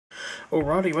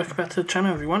Alrighty, welcome back to the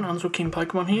channel everyone, Unsraw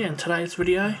Pokémon here. In today's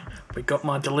video, we got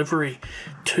my delivery.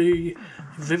 2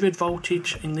 Vivid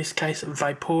Voltage, in this case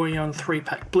Vaporeon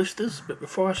 3-pack blisters. But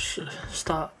before I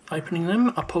start opening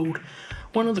them, I pulled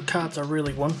one of the cards I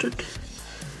really wanted.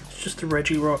 It's just a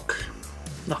regirock,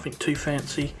 nothing too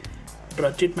fancy. But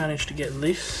I did manage to get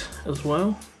this as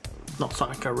well. Not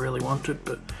something I really wanted,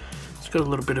 but it's got a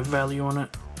little bit of value on it.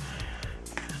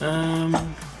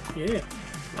 Yeah.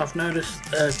 I've noticed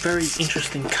a very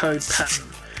interesting code pattern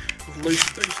of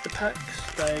loose booster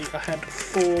packs. I had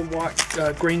 4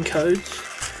 green codes.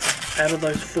 Out of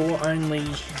those 4, only,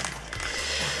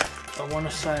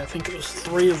 I think it was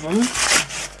 3 of them,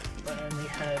 they only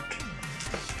had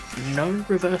no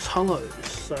reverse hollows.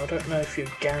 So I don't know if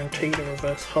you're guaranteed a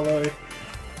reverse hollow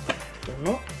or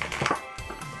not.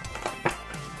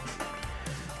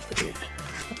 But yeah.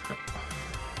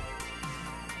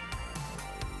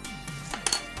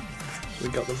 We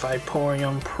got the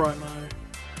Vaporeon promo.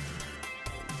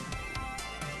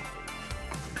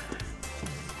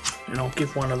 And I'll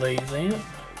give one of these out.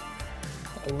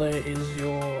 There is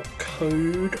your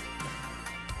code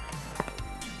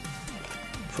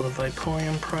for the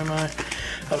Vaporeon promo.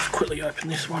 I'll just quickly open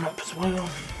this one up as well.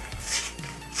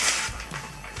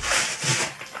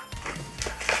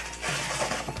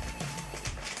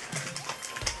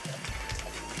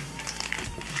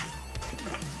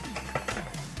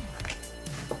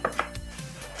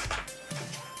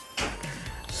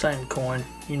 Same coin,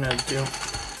 you know the deal.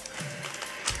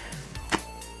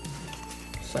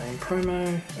 Same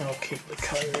promo, I'll keep the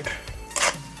code.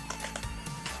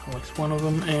 At least one of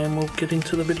them, and we'll get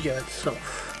into the video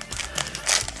itself.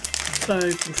 So,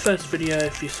 the first video,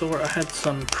 if you saw it, I had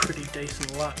some pretty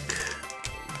decent luck.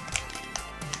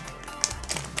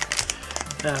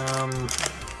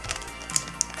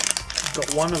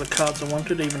 Got one of the cards I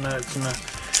wanted, even though it's in a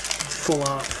full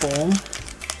art form.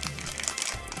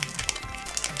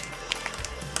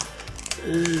 Now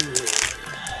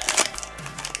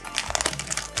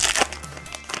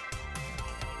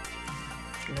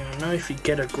I know if you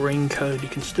get a green code you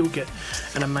can still get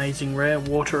an amazing rare,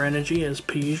 Water Energy as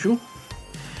per usual.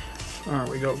 Alright,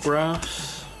 we got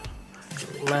Grass,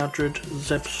 Loudred,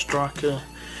 Zeb Striker,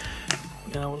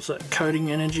 what's that,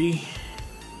 Coding Energy,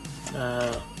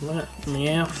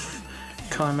 Meowth,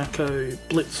 Kaimako,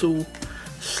 Blitzel,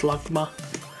 Slugma,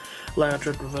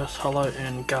 Loudred, Reverse Hollow,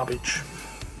 and Garbage.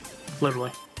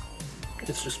 Literally,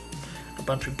 it's just a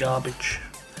bunch of garbage.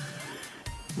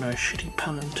 No shitty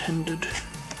pun intended.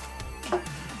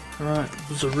 Alright,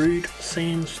 Zarude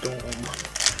Sandstorm.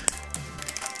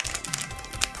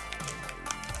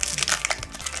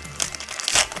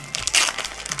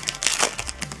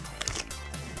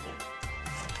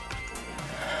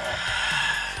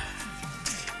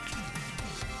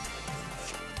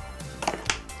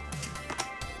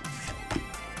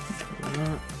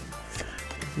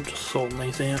 I'm just sorting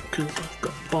these out because I've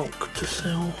got bulk to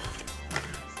sell.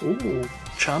 Ooh,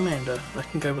 Charmander. That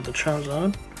can go with the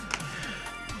Charizard.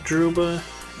 Drillbur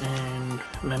and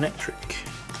Manectric.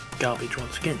 Garbage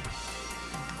once again.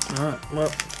 Alright, well,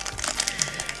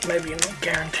 maybe you're not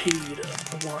guaranteed a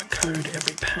white code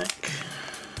every pack.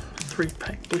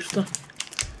 3-pack booster.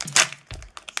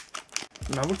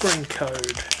 Another green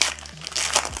code.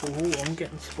 Ooh, I'm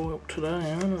getting spoiled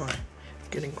today, aren't I?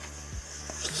 Getting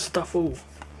stuff all.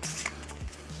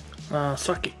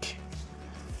 Psychic.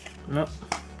 Nope.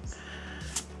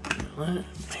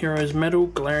 Hero's Medal,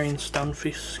 Galarian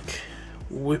Stunfisk,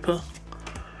 Whipper,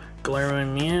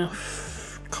 Galarian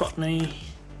Meowth, Cottony,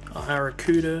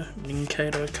 Aracuda,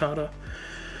 Nincado, Carter,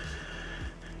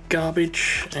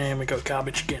 Garbage, and we got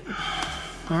Garbage again.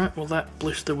 Alright, well that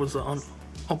blister was an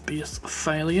obvious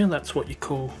failure. That's what you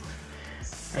call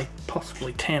a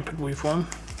possibly tampered with one.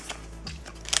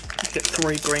 You get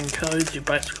 3 green codes, you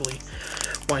basically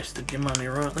wasted your money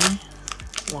right there,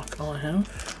 like I have.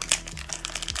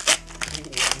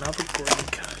 Ooh, another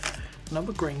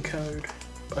green code.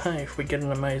 But hey, if we get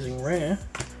an amazing rare,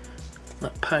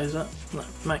 that pays up, that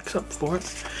makes up for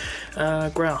it.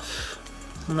 Grouse.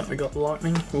 And that we got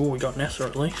Lightning. Oh, we got Nessa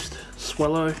at least.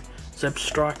 Swallow, Zeb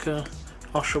Striker,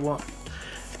 Oshawott,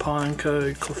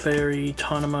 Pineco, Clefairy,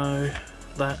 Dynamo,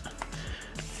 that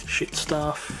shit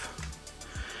stuff.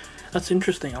 That's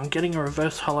interesting. I'm getting a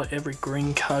reverse hollow every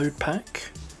green code pack,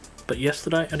 but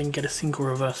yesterday I didn't get a single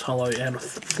reverse hollow out of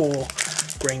 4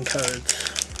 green codes.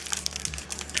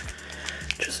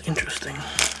 Just interesting.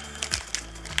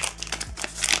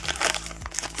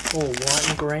 Oh, white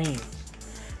and green.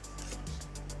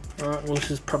 Alright, well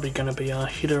this is probably going to be our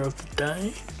hitter of the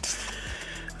day.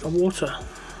 A water.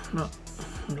 No, a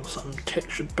little something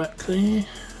textured back there.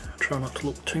 Try not to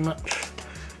look too much.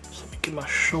 Something Give my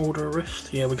shoulder a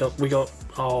rest. Yeah, we got.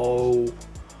 Oh,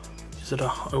 is it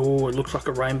a? Oh, it looks like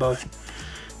a rainbow.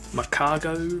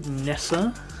 Macargo,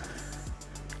 Nessa,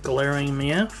 Glaring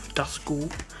Meowth, Duskull,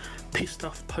 Pissed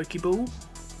Off Pokeball.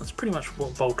 That's pretty much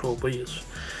what Voltorb is,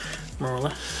 more or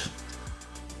less.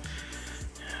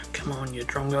 Come on, you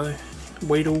Drongo.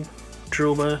 Weedle,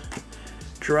 Drillbur,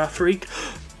 Girafarig.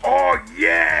 Oh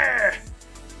yeah!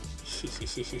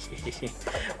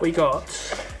 We got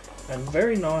a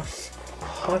very nice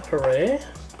hyper rare.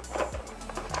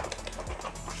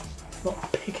 Not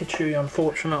Pikachu,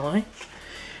 unfortunately.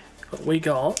 But we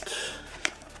got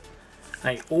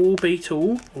a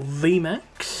Orbeetle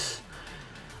VMAX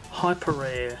hyper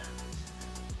rare.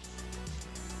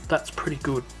 That's pretty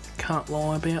good. Can't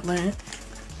lie about that.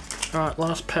 Alright,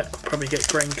 last pack. We'll probably get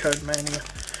Green Code Mania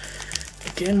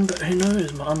again, but who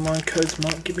knows? My online codes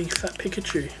might give me Fat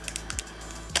Pikachu.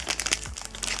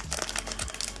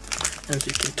 As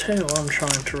you can tell, I'm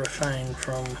trying to refrain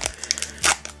from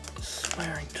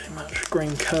swearing too much.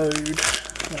 Green Code.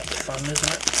 That's fun,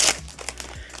 isn't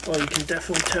it? Well, you can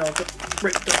definitely tell I got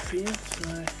ripped off here,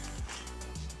 so.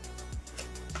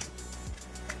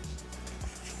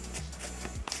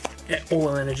 Yeah,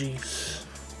 all energies.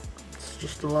 It's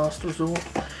just the last resort.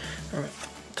 Alright,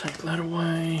 take that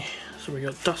away. So we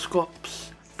got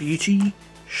Dusclops, Beauty,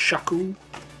 Shuckle,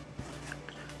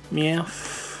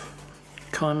 Meowth,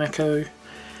 Chimecho,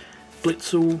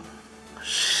 Blitzel,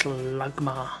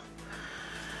 Slugma.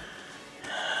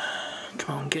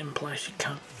 Come on, get in place, you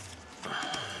cunt.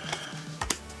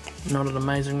 Not an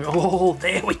amazing. Oh,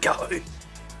 there we go.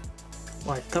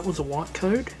 Wait, that was a white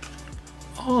code?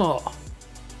 Oh,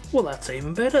 well, that's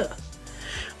even better.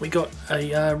 We got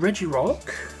a Regirock,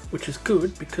 which is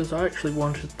good because I actually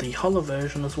wanted the holo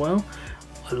version as well.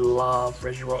 I love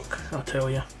Regirock, I tell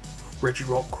you.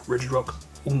 Regirock.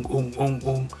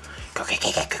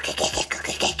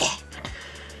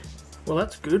 Well,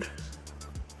 that's good.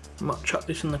 I might chuck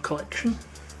this in the collection.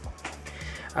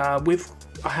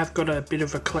 I have got a bit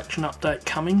of a collection update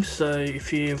coming, so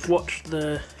if you've watched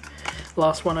the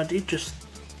last one I did, just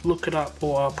look it up,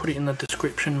 or I'll put it in the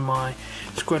description. My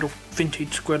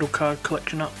vintage Squirtle card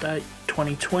collection update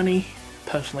 2020.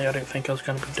 Personally, I don't think I was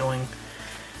going to be doing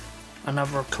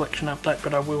another collection update,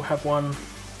 but I will have one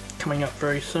coming up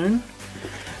very soon.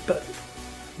 But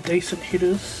decent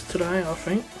hitters today, I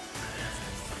think.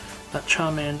 That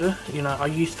Charmander, you know, I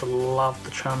used to love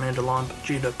the Charmander line, but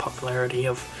due to popularity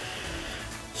I've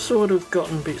sort of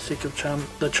gotten a bit sick of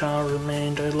the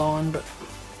Charmander line, but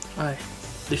hey,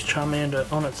 this Charmander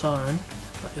on its own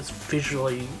is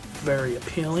visually very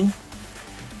appealing.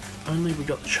 Only we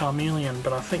got the Charmeleon,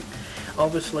 but I think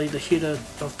obviously the hitter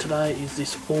of today is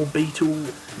this Orbeetle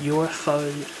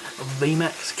UFO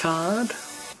VMAX card.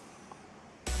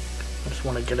 I just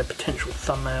want to get a potential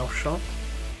thumbnail shot.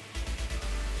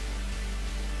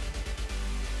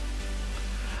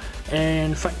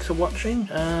 And thanks for watching.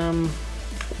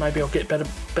 Maybe I'll get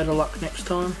better luck next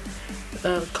time.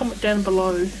 Comment down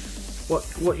below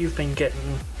what you've been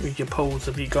getting with your pulls.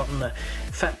 Have you gotten the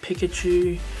Fat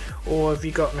Pikachu, or have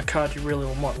you gotten a card you really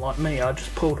want? Like me, I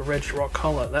just pulled a Regirock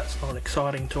holo. That's not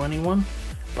exciting to anyone,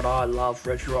 but I love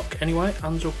Regirock. Anyway,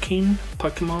 Unsraw Kin,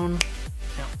 Pokemon.